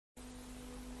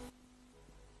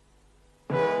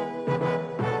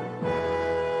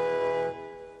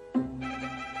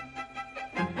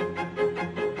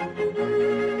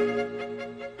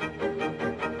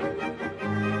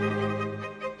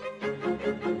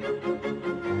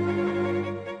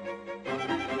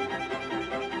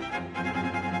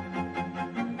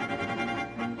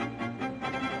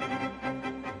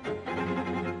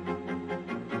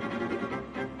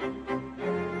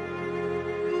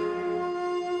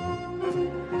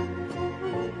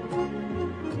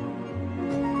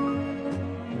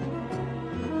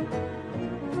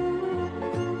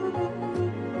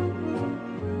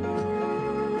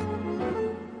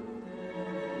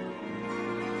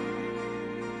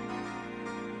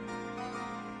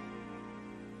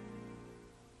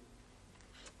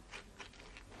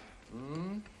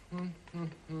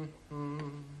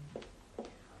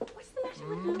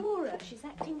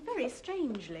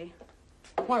strangely.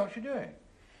 Why, what's she doing?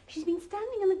 She's been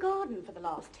standing in the garden for the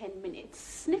last 10 minutes,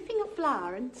 sniffing a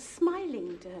flower and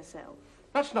smiling to herself.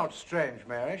 That's not strange,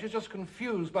 Mary. She's just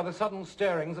confused by the sudden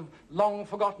stirrings of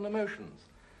long-forgotten emotions.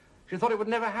 She thought it would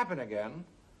never happen again.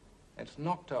 It's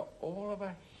knocked her all of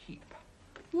a heap.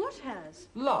 What has?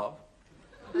 Love.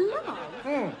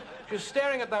 Love? She's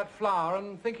staring at that flower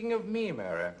and thinking of me,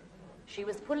 Mary. She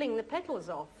was pulling the petals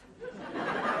off.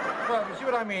 Well, you see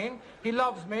what I mean? He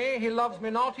loves me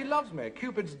not, he loves me.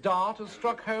 Cupid's dart has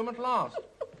struck home at last.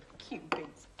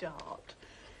 Cupid's dart.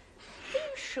 Are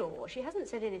you sure? She hasn't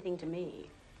said anything to me.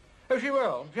 Oh, she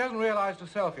will. She hasn't realized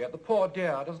herself yet. The poor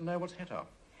dear doesn't know what's hit her.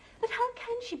 But how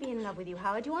can she be in love with you,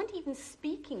 Howard? You aren't even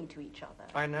speaking to each other.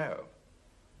 I know.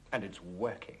 And it's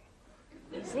working.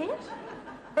 Is it?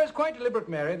 Well, it's quite deliberate,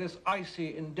 Mary, this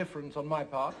icy indifference on my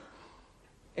part.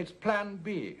 It's plan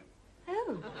B.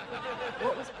 Oh.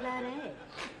 What was plan A?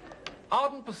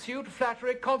 Ardent pursuit,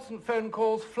 flattery, constant phone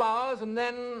calls, flowers, and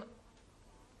then...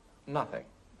 nothing.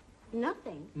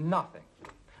 Nothing? Nothing.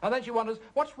 And then she wonders,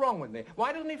 what's wrong with me?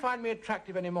 Why doesn't he find me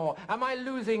attractive anymore? Am I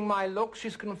losing my looks?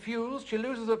 She's confused. She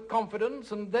loses her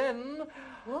confidence. And then,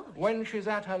 what? When she's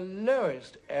at her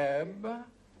lowest ebb,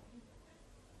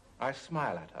 I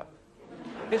smile at her.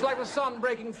 It's like the sun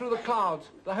breaking through the clouds.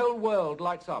 The whole world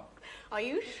lights up. Are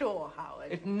you sure,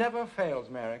 Howard? It never fails,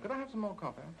 Mary. Could I have some more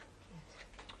coffee?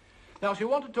 Now, she'll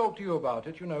want to talk to you about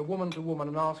it, you know, woman to woman,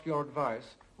 and ask your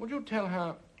advice. Would you tell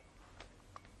her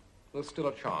there's still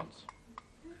a chance?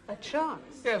 A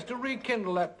chance? Yes, to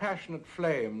rekindle that passionate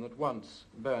flame that once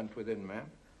burnt within me.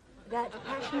 That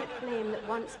passionate flame that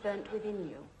once burnt within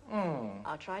you.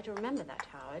 I'll try to remember that,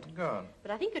 Howard. Good.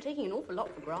 But I think you're taking an awful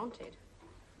lot for granted.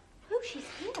 Oh, she's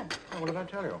here. Oh, what did I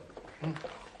tell you?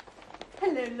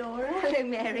 Hello, Laura. Hello,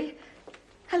 Mary.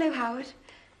 Hello, Howard.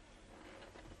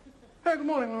 Oh, good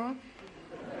morning, Laura.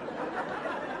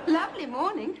 Lovely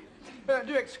morning.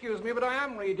 Do excuse me, but I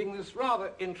am reading this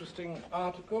rather interesting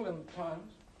article in the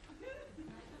Times.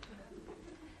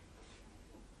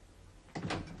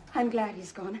 I'm glad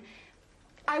he's gone.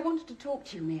 I wanted to talk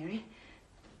to you, Mary.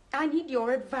 I need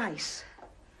your advice.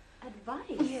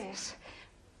 Advice? Yes.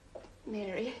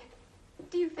 Mary,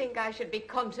 do you think I should be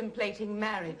contemplating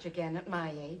marriage again at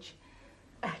my age?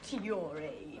 At your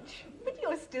age? But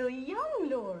you're still young,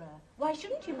 Laura. Why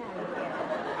shouldn't you marry again?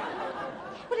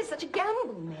 Well, it's such a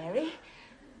gamble, Mary.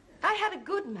 I had a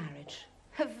good marriage,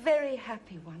 a very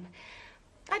happy one.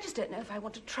 I just don't know if I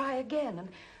want to try again. And,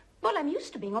 well, I'm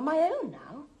used to being on my own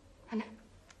now. And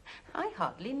I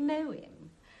hardly know him.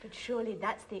 But surely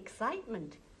that's the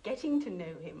excitement, getting to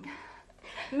know him.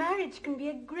 Marriage can be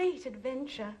a great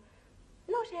adventure.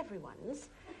 Not everyone's.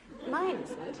 Mine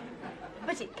isn't.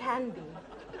 But it can be.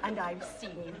 And I've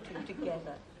seen you two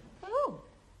together. Oh,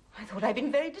 I thought I'd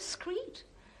been very discreet.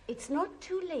 It's not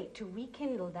too late to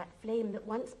rekindle that flame that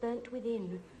once burnt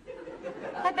within.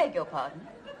 I beg your pardon.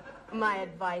 My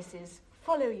advice is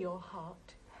follow your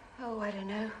heart. Oh, I don't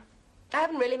know. I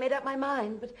haven't really made up my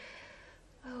mind, but...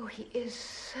 oh, he is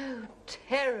so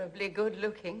terribly good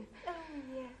looking. Oh,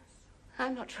 yes.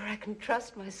 I'm not sure I can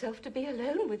trust myself to be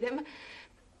alone with him.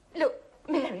 Look,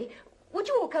 Mary, would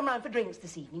you all come round for drinks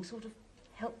this evening, sort of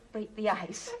help break the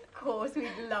ice? Of course, we'd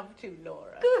love to,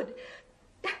 Laura. Good.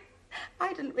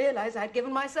 I didn't realize I'd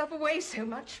given myself away so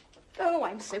much. Oh,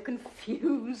 I'm so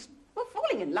confused. Well,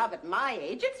 falling in love at my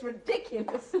age, it's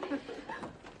ridiculous.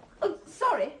 Oh,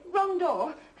 sorry, wrong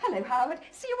door. Hello, Howard.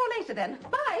 See you all later, then.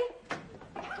 Bye.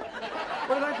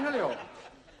 What did I tell you?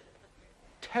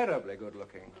 Terribly good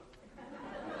looking.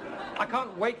 I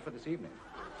can't wait for this evening.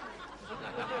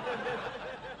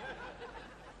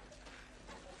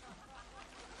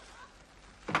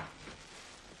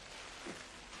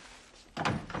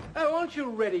 Oh, aren't you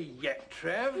ready yet,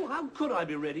 Trev? Well, how could I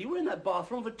be ready? You were in that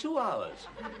bathroom for 2 hours.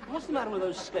 What's the matter with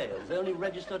those scales? They only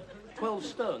registered 12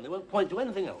 stone. They won't point to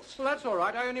anything else. Well, that's all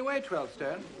right. I only weigh 12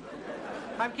 stone.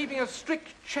 I'm keeping a strict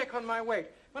check on my weight.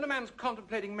 When a man's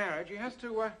contemplating marriage, he has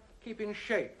to keep in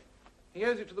shape. He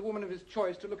owes it to the woman of his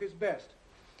choice to look his best.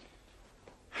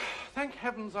 Thank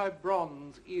heavens I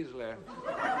bronze easily.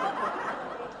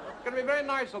 It's going to be very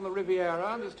nice on the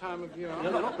Riviera this time of year.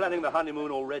 You're not planning the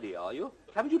honeymoon already, are you?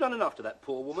 Haven't you done enough to that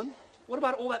poor woman? What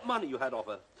about all that money you had off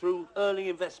her through earning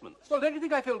investments? Well, don't you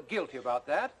think I feel guilty about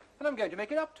that? And I'm going to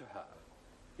make it up to her.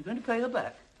 You're going to pay her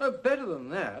back? Oh, better than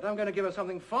that. I'm going to give her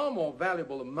something far more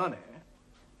valuable than money.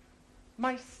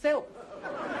 Myself.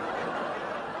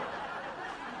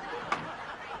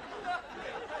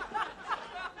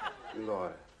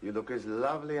 Laura, you look as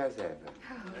lovely as ever.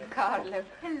 Oh, Carlo.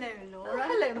 Hello, Laura. Oh,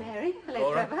 hello, Mary. Hello,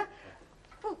 Laura. Trevor.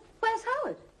 Oh, where's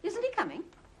Howard? Isn't he coming?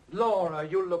 Laura,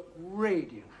 you look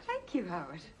radiant. Thank Thank you,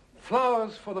 Howard.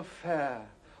 Flowers for the fair,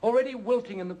 already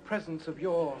wilting in the presence of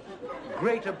your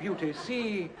greater beauty.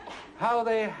 See how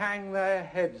they hang their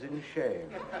heads in shame.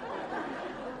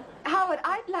 Howard,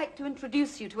 I'd like to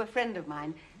introduce you to a friend of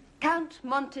mine, Count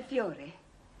Montefiore.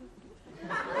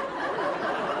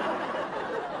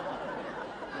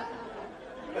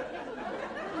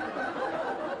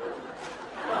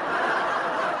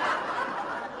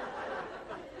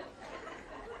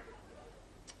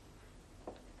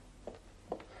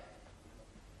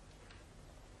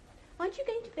 Aren't you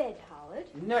going to bed, Howard?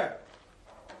 No.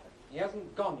 He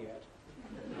hasn't gone yet.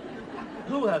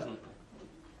 Who hasn't?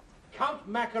 Count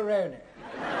Macaroni.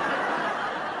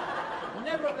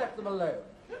 Never have left them alone.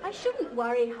 I shouldn't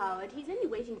worry, Howard. He's only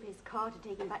waiting for his car to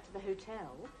take him back to the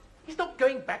hotel. He's not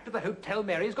going back to the hotel,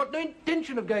 Mary. He's got no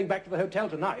intention of going back to the hotel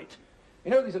tonight.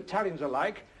 You know what these Italians are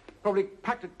like. Probably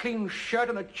packed a clean shirt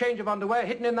and a change of underwear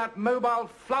hidden in that mobile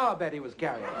flower bed he was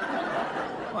carrying.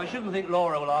 Well, I shouldn't think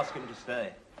Laura will ask him to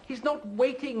stay. He's not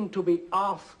waiting to be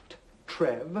asked,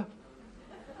 Trev.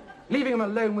 Leaving him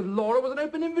alone with Laura was an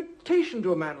open invitation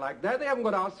to a man like that. They haven't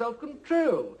got our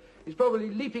self-control. He's probably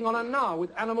leaping on her now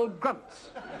with animal grunts.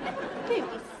 Don't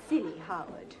be silly,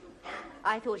 Howard.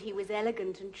 I thought he was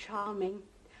elegant and charming.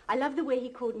 I love the way he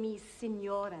called me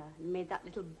Signora and made that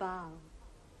little bow.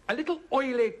 A little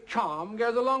oily charm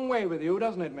goes a long way with you,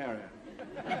 doesn't it, Mary?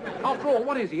 After all,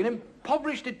 what is he? An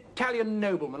impoverished Italian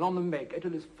nobleman on the make.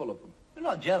 Italy's full of them. You're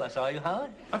not jealous, are you,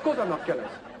 Howard? Of course I'm not jealous.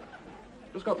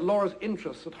 Just got Laura's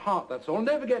interests at heart, that's all. And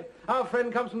don't forget, our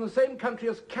friend comes from the same country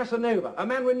as Casanova, a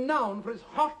man renowned for his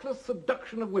heartless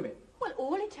seduction of women. Well,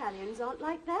 all Italians aren't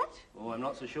like that. Oh, I'm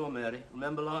not so sure, Mary.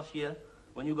 Remember last year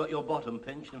when you got your bottom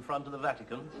pinched in front of the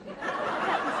Vatican?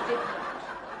 That was different.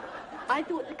 I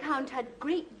thought the Count had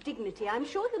great dignity. I'm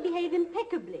sure he'll behave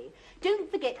impeccably. Don't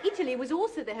forget, Italy was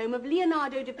also the home of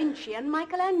Leonardo da Vinci and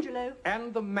Michelangelo.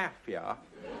 And the Mafia.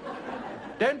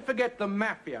 Don't forget the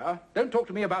Mafia. Don't talk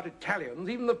to me about Italians.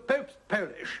 Even the Pope's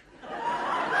Polish.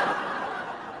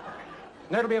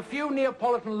 There'll be a few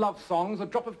Neapolitan love songs, a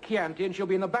drop of Chianti, and she'll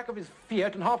be in the back of his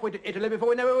Fiat and halfway to Italy before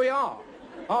we know where we are.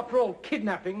 After all,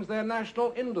 kidnapping's their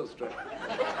national industry.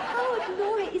 But Howard,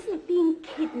 Laura isn't being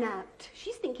kidnapped.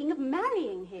 She's thinking of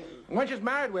marrying him. And when she's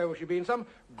married, where will she be? In some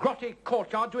grotty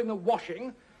courtyard doing the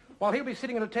washing, while he'll be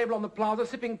sitting at a table on the plaza,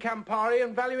 sipping Campari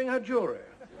and valuing her jewellery.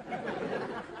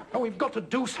 Oh, we've got to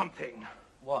do something.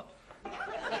 What?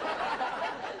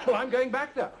 Well, I'm going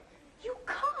back there. You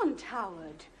can't,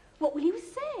 Howard. What will you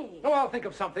say? Oh, I'll think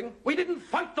of something. We didn't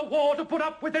fight the war to put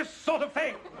up with this sort of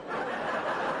thing.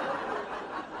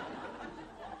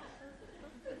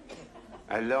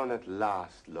 Alone at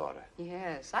last, Laura.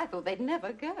 Yes, I thought they'd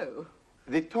never go.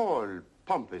 The tall,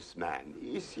 pompous man,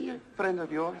 is he a friend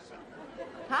of yours?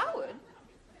 Howard?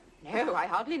 No, I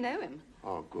hardly know him.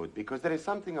 Oh, good, because there is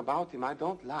something about him I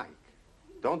don't like.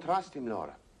 Don't trust him,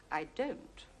 Laura. I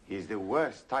don't. He's the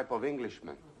worst type of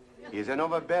Englishman. He's an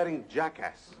overbearing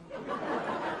jackass.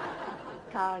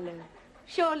 Carlo,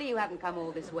 surely you haven't come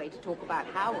all this way to talk about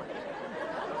Howard.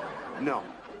 No.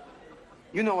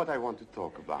 You know what I want to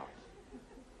talk about.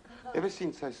 Ever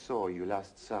since I saw you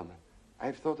last summer,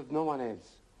 I've thought of no one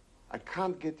else. I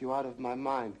can't get you out of my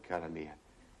mind, cara mia.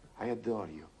 I adore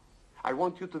you. I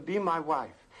want you to be my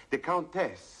wife, the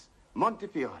Countess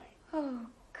Montefiore. Oh,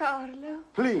 Carlo.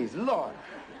 Please, Lord,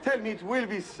 tell me it will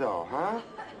be so, huh?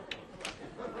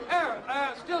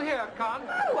 Oh, still here, Con.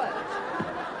 Howard!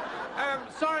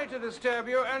 Sorry to disturb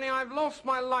you, only I've lost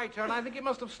my lighter and I think it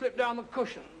must have slipped down the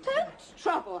cushion. Don't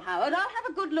trouble, Howard. I'll have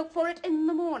a good look for it in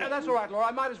the morning. No, that's all right, Laura.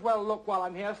 I might as well look while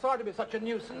I'm here. Sorry to be such a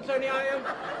nuisance, only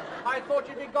I thought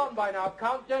you'd be gone by now,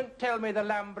 Count. Don't tell me the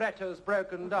Lambretto's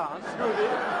broken down.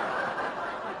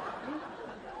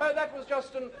 Oh, that was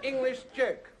just an English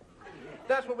joke.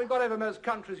 That's what we've got over most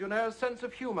countries, you know, a sense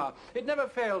of humour. It never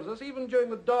fails us, even during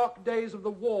the dark days of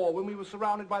the war when we were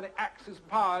surrounded by the Axis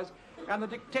powers and the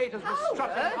dictators were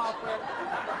strutting halfway.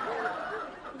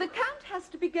 The Count has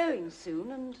to be going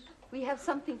soon, and we have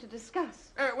something to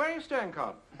discuss. Where are you staying,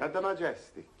 Con? At the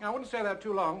Majestic. I wouldn't stay there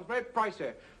too long. It's very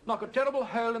pricey. Knock a terrible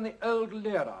hole in the old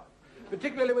lira,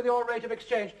 particularly with your rate of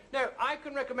exchange. No, I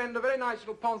can recommend a very nice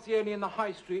little pensione in the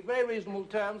High Street, very reasonable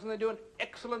terms, and they do an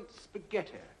excellent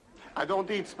spaghetti. I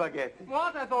don't eat spaghetti.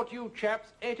 What? I thought you chaps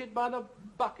ate it by the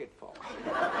bucketful.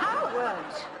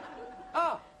 Howard!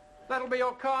 Ah, that'll be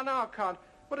your car now, Count.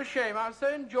 What a shame. I was so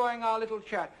enjoying our little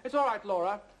chat. It's all right,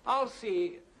 Laura. I'll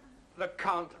see the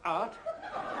Count out.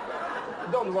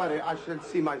 Don't worry, I shall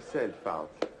see myself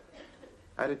out.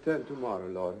 I return tomorrow,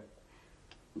 Laura.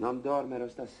 Non dormerò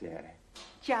stasera.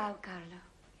 Ciao, Carlo.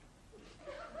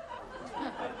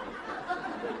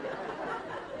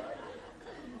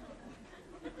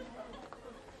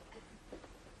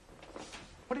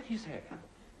 he say?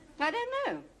 I don't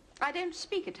know. I don't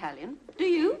speak Italian. Do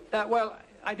you? Well,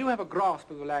 I do have a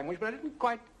grasp of the language, but I didn't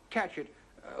quite catch it.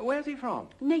 Where's he from?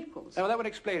 Naples. Oh, that would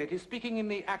explain it. He's speaking in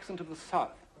the accent of the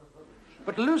South.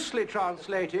 But loosely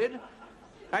translated,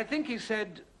 I think he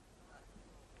said,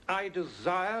 I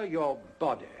desire your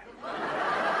body.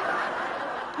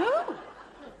 Oh,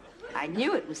 I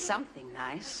knew it was something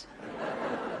nice.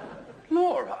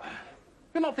 Laura,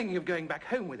 you're not thinking of going back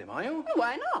home with him, are you?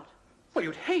 Why not? Well,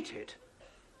 you'd hate it.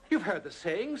 You've heard the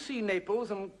saying, see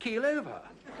Naples and keel over.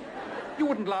 You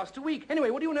wouldn't last a week. Anyway,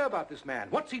 what do you know about this man?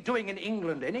 What's he doing in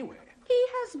England anyway? He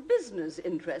has business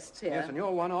interests here. Yes, and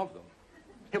you're one of them.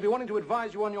 He'll be wanting to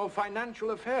advise you on your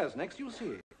financial affairs next, you'll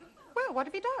see. Well, what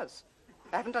if he does?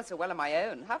 I haven't done so well on my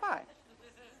own, have I?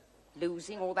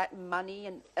 Losing all that money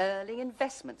and earning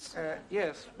investments.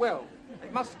 Yes, well,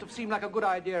 it must have seemed like a good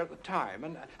idea at the time,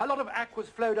 and a lot of aqua's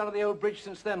flowed out of the old bridge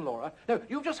since then, Laura. No,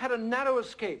 you've just had a narrow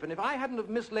escape, and if I hadn't have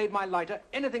mislaid my lighter,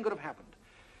 anything could have happened.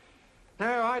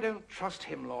 No, I don't trust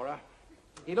him, Laura.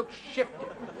 He looks shifty.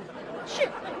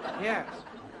 Shifty? Yes,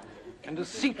 and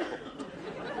deceitful.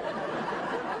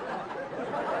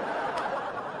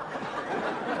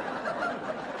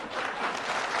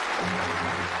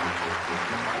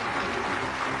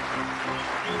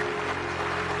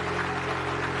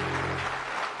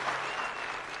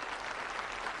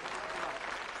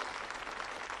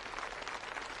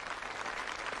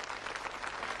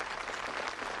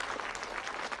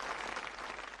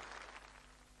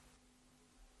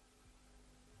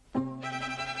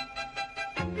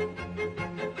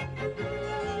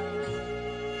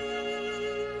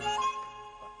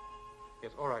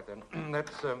 All right, then.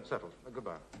 That's settled.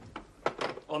 Goodbye.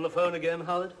 On the phone again,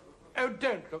 Howard? Oh,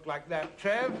 don't look like that,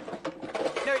 Trev.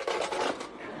 No,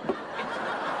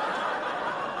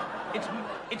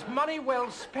 it's money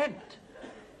well spent.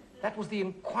 That was the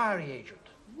inquiry agent.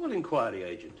 What inquiry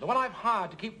agent? The one I've hired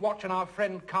to keep watch on our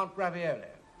friend Count Ravioli.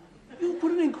 You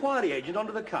put an inquiry agent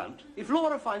onto the Count? If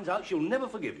Laura finds out, she'll never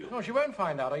forgive you. No, she won't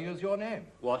find out I use your name.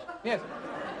 What? Yes.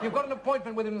 You've got an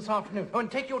appointment with him this afternoon. Oh,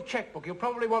 and take your checkbook. You'll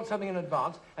probably want something in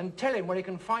advance. And tell him where he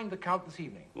can find the Count this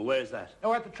evening. Well, where's that?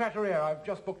 Oh, at the Trattoria. I've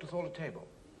just booked us all a table.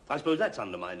 I suppose that's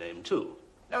under my name, too.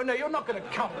 No, you're not going to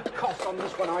count the cost on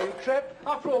this one, are you, Trev?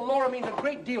 After all, Laura means a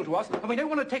great deal to us, and we don't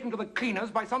want to take him to the cleaners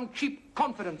by some cheap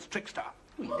confidence trickster.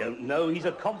 We don't know he's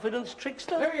a confidence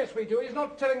trickster. Oh, yes, we do. He's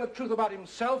not telling the truth about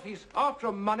himself. He's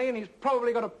after money, and he's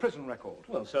probably got a prison record.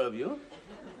 Well, so have you.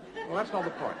 Well, that's not the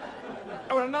point.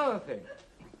 Oh, and another thing.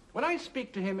 When I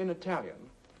speak to him in Italian,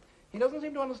 he doesn't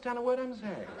seem to understand a word I'm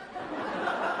saying.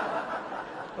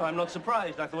 Well, I'm not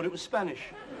surprised. I thought it was Spanish.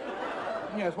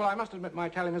 Yes, well, I must admit my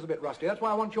Italian is a bit rusty. That's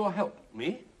why I want your help.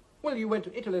 Me? Well, you went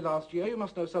to Italy last year. You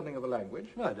must know something of the language.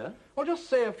 No, I don't. Well, just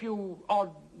say a few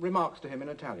odd remarks to him in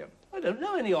Italian. I don't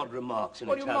know any odd remarks in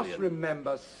Well, Italian. you must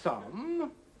remember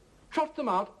some. Trot them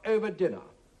out over dinner.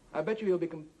 I bet you he'll be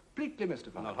completely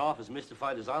mystified. Not half as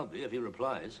mystified as I'll be if he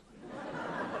replies.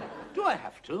 Do I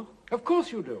have to? Of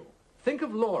course you do. Think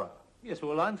of Laura. Yes,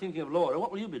 well, I'm thinking of Laura.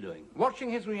 What will you be doing? Watching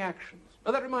his reactions.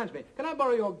 Oh, that reminds me. Can I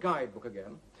borrow your guidebook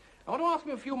again? I want to ask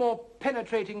him a few more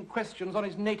penetrating questions on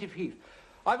his native heath.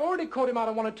 I've already caught him out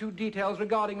on one or two details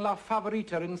regarding La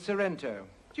Favorita in Sorrento.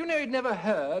 Do you know he'd never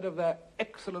heard of their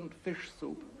excellent fish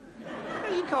soup?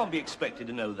 He can't be expected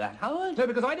to know that, Howard. No,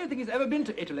 because I don't think he's ever been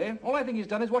to Italy. All I think he's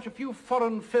done is watch a few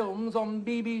foreign films on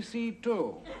BBC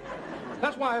Two.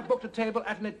 That's why I've booked a table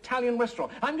at an Italian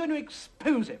restaurant. I'm going to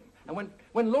expose him. And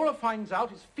when Laura finds out,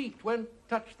 his feet won't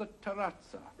touch the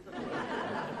terrazza.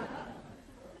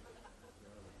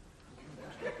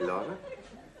 Laura?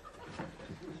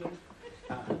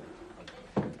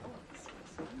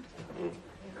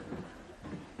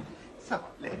 So,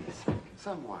 ladies,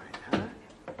 some wine, huh?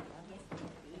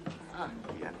 Ah,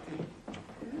 Chianti.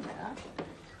 Yeah.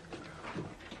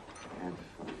 And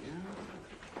for you.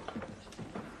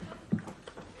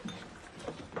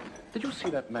 Did you see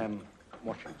that man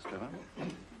watching us, Trevor?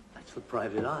 That's the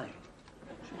private eye.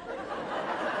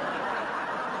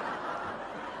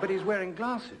 But he's wearing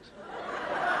glasses.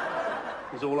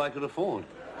 It's all I could afford.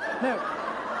 No.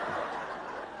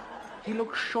 He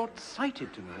looks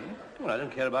short-sighted to me. Well, I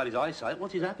don't care about his eyesight.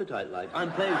 What's his appetite like?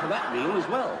 I'm paying for that meal as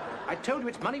well. I told you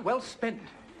it's money well spent.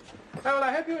 Oh, well,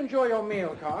 I hope you enjoy your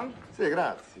meal, Count. Sì,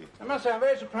 grazie. I must say, I'm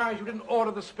very surprised you didn't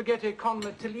order the spaghetti con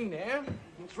tortellini.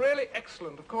 It's really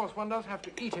excellent. Of course, one does have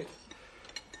to eat it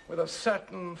with a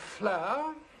certain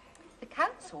flair. The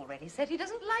Count's already said he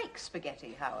doesn't like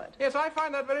spaghetti, Howard. Yes, I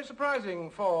find that very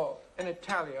surprising for an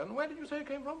Italian. Where did you say it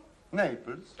came from?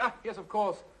 Naples. Ah, yes, of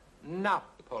course,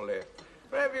 Napoli.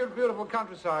 Very beautiful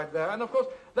countryside there. And, of course,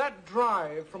 that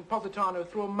drive from Positano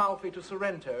through Amalfi to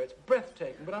Sorrento, it's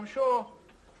breathtaking, but I'm sure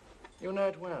you know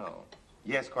it well.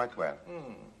 Yes, quite well.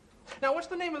 Now, what's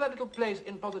the name of that little place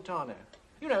in Positano?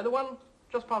 You know, the one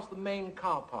just past the main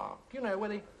car park. You know, where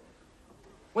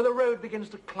the road begins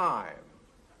to climb.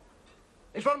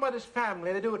 It's run by this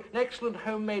family. They do an excellent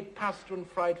homemade pasta and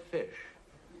fried fish.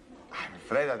 I'm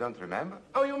afraid I don't remember.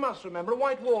 Oh, you must remember. A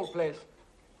white wall place.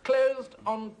 Closed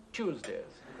on Tuesdays.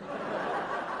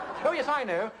 Oh, yes, I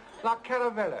know. La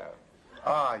Caravello.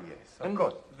 Ah, yes, of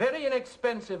course. Very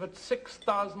inexpensive at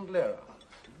 6,000 lira.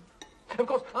 Of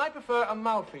course, I prefer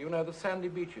Amalfi, you know, the sandy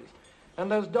beaches. And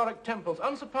those Doric temples,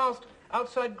 unsurpassed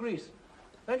outside Greece.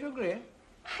 Don't you agree?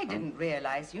 I didn't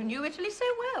realize you knew Italy so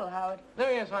well, Howard. No,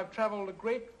 yes, I've traveled a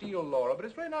great deal, Laura, but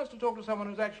it's very nice to talk to someone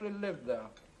who's actually lived there.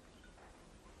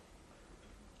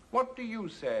 What do you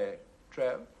say,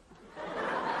 Trev?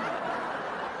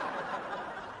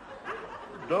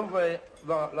 Dove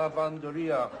va la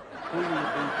lavanderia Pugli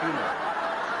Ventina?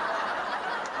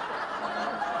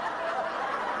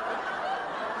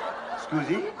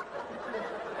 Scusi?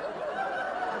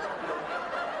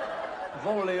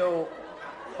 Voglio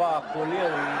far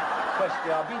pulire questi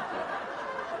abiti.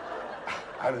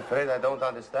 I'm afraid I don't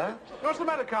understand. What's the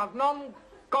matter, Count? Non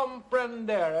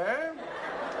comprendere?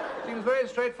 Seems very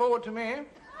straightforward to me.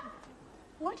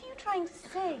 What are you trying to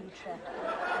say, Trevor?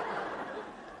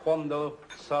 Quando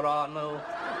saranno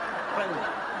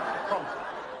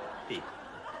pronti?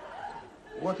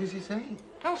 What is he saying?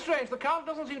 How strange. The Count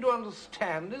doesn't seem to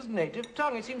understand his native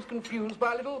tongue. He seems confused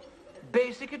by a little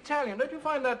basic Italian. Don't you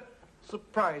find that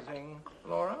surprising,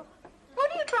 Laura?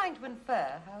 What are you trying to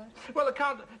infer, Howard? Well, the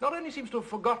Count not only seems to have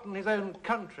forgotten his own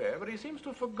country, but he seems to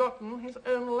have forgotten his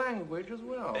own language as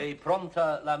well. È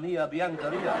pronta la mia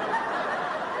biancheria?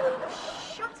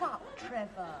 Shut up,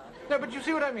 Trevor. No, but you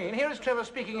see what I mean? Here is Trevor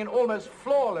speaking in almost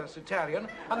flawless Italian,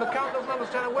 and the Count doesn't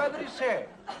understand a word that he's saying.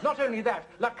 Not only that,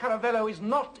 La Caravello is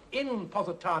not in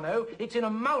Positano, it's in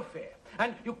Amalfi.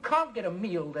 And you can't get a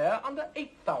meal there under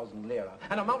 8,000 lira.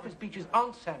 And Amalfi's beaches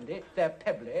aren't sandy, they're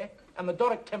pebbly, and the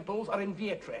Doric temples are in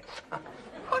Vietri.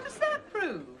 What does that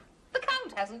prove? The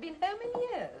Count hasn't been home in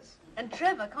years. And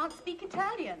Trevor can't speak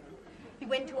Italian. He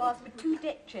went to ask for 2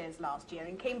 deck chairs last year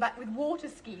and came back with water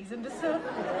skis and a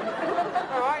surfboard.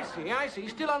 Oh, I see.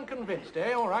 Still unconvinced,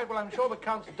 eh? All right, well, I'm sure the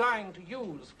Count's dying to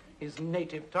use his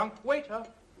native tongue. Waiter.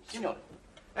 Signore.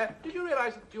 Did you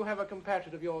realize that you have a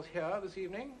compatriot of yours here this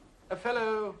evening? A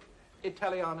fellow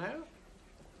Italiano?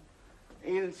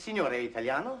 Il signore è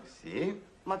italiano? Sì?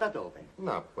 Ma da dove?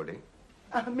 Napoli.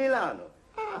 A Milano.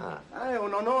 Ah, È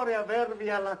un onore avervi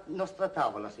alla nostra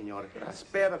tavola, signore.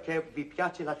 Spero che vi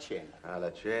piace la cena.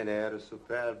 la cena era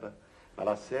superba, ma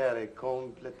la sera è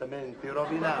completamente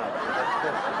rovinata da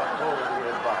questi vapori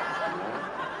e bassi,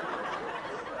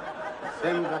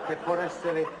 Sembra che può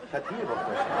essere cattivo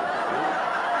questo.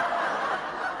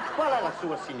 Qual è la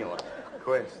sua, signora?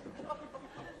 Questo.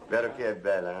 Vero che è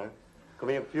bella, eh?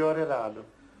 Come un fiore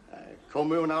raro.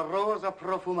 Come una rosa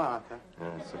profumata.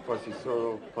 Se fosse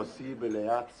solo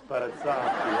possibile,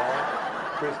 sparazzati,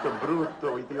 Questo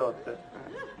brutto idiota.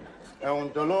 È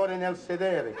un dolore nel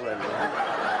sedere, quello.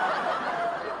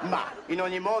 Ma, in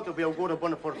ogni modo, vi auguro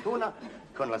buona fortuna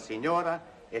con la signora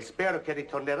e spero che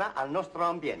ritornerà al nostro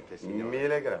ambiente, signore.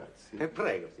 Mille grazie.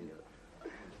 Prego, signore.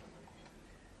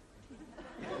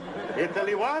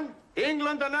 Italy 1,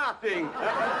 England nothing.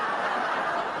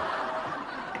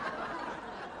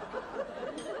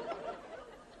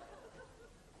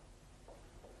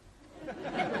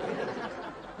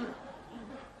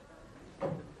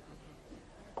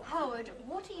 Howard,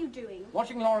 what are you doing?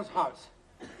 Watching Laura's house.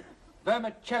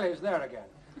 Vermicelli's there again.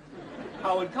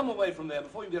 Howard, come away from there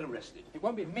before you get arrested. It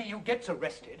won't be me who gets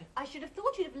arrested. I should have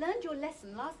thought you'd have learned your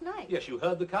lesson last night. Yes, you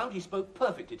heard the Count. He spoke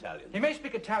perfect Italian. He may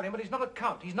speak Italian, but he's not a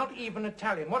Count. He's not even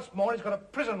Italian. What's more, he's got a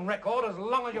prison record as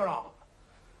long as your arm.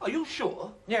 Are you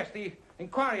sure? Yes, the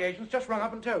inquiry agents just rung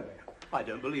up and told me. I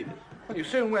don't believe it. Well, you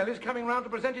soon will. He's coming round to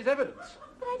present his evidence.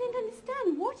 But I don't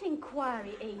understand. What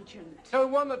inquiry agent? Oh,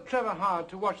 one that Trevor hired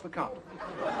to watch the Count.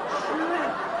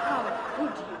 Howard,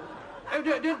 could you? Oh,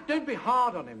 don't be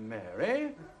hard on him,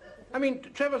 Mary. I mean,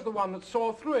 Trevor's the one that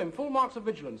saw through him. Full marks of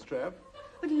vigilance, Trev.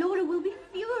 But Laura will be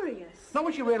furious. Not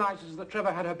when she realizes that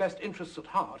Trevor had her best interests at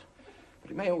heart.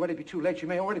 But it may already be too late. She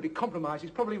may already be compromised.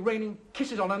 He's probably raining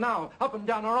kisses on her now, up and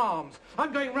down her arms.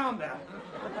 I'm going round there.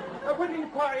 When the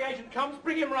inquiry agent comes,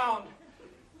 bring him round.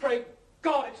 Pray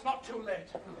God it's not too late.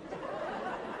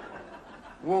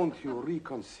 Won't you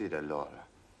reconsider, Laura?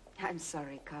 I'm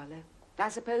sorry, Carlo. I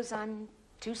suppose I'm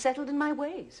too settled in my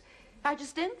ways. I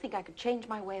just don't think I could change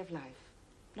my way of life.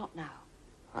 Not now.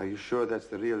 Are you sure that's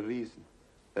the real reason?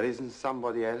 There isn't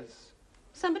somebody else?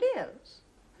 Somebody else?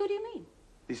 Who do you mean?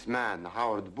 This man,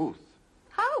 Howard Booth.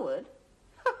 Howard?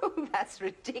 Oh, that's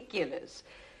ridiculous.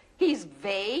 He's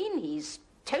vain, he's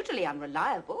totally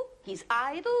unreliable, he's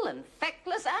idle and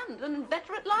feckless and an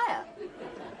inveterate liar.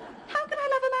 How can I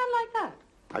love a man like that?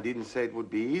 I didn't say it would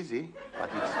be easy, but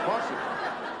it's possible.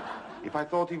 If I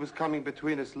thought he was coming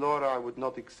between us, Laura, I would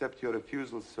not accept your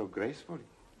refusal so gracefully.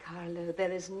 Carlo,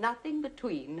 there is nothing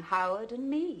between Howard and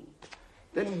me.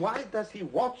 Then why does he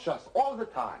watch us all the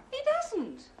time? He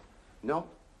doesn't. No?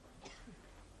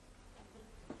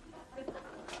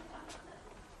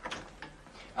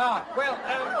 Well,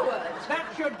 that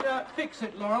should fix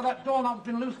it, Laura. That doorknob's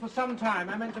been loose for some time.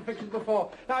 I meant to fix it before.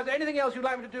 Now, is there anything else you'd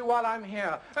like me to do while I'm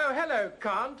here? Oh, hello,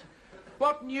 Kant.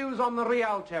 What news on the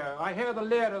Rialto? I hear the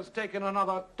Lira's taken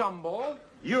another tumble.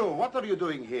 You, what are you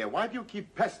doing here? Why do you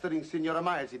keep pestering Signora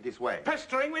Miles in this way?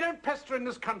 Pestering? We don't pester in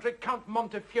this country, Count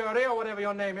Montefiore, or whatever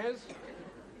your name is.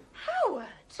 Howard!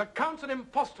 The Count's an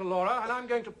impostor, Laura, and I'm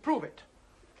going to prove it.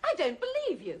 I don't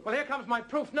believe you. Well, here comes my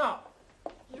proof now.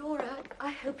 Laura,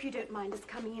 I hope you don't mind us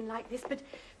coming in like this, but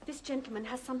this gentleman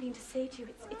has something to say to you.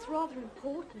 It's rather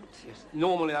important. Yes,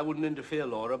 normally I wouldn't interfere,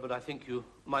 Laura, but I think you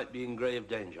might be in grave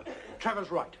danger.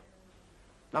 Trevor's right.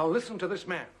 Now listen to this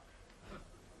man.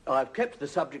 I've kept the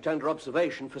subject under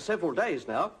observation for several days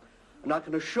now, and I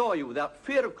can assure you without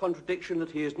fear of contradiction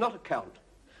that he is not a count,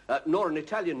 nor an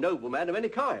Italian nobleman of any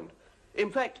kind. In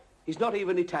fact, he's not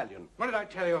even Italian. What did I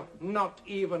tell you? Not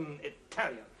even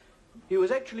Italian. He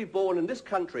was actually born in this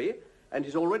country, and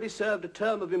he's already served a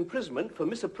term of imprisonment for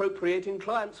misappropriating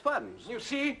clients' funds. You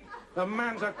see? The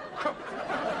man's a crook.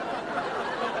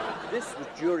 This was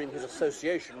during his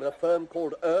association with a firm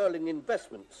called Erling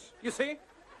Investments. You see?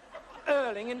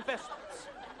 Erling Investments.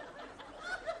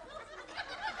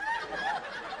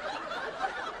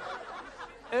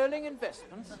 Erling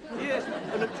Investments? Yes,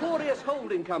 a notorious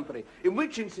holding company, in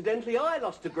which, incidentally, I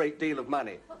lost a great deal of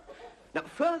money. Now,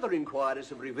 further inquiries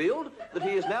have revealed that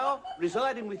he is now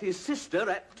residing with his sister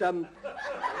at, 10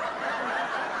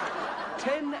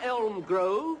 Elm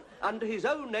Grove under his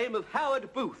own name of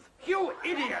Howard Booth. You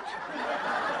idiot!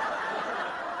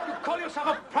 You call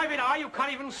yourself a private eye, you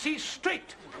can't even see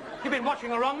straight. You've been watching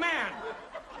the wrong man.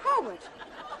 Howard,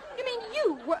 you mean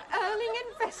you were Erling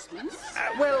Investments?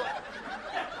 Well,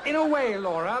 in a way,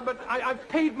 Laura, but I've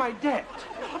paid my debt.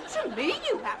 Not to me,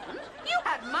 you haven't. You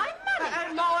had my money.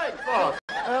 Mine! Boss,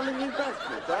 Erling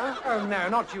Investments, huh? Oh, no,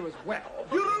 not you as well.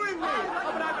 You ruined me!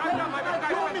 Oh, but I've done my best.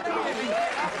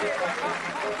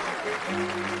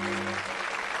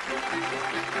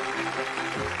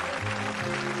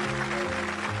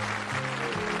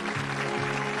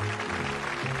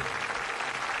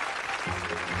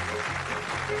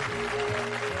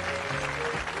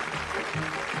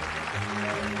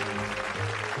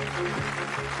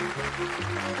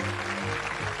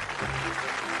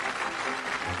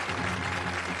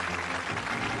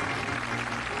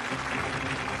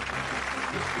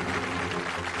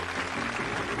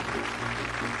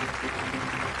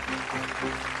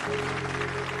 Thank you.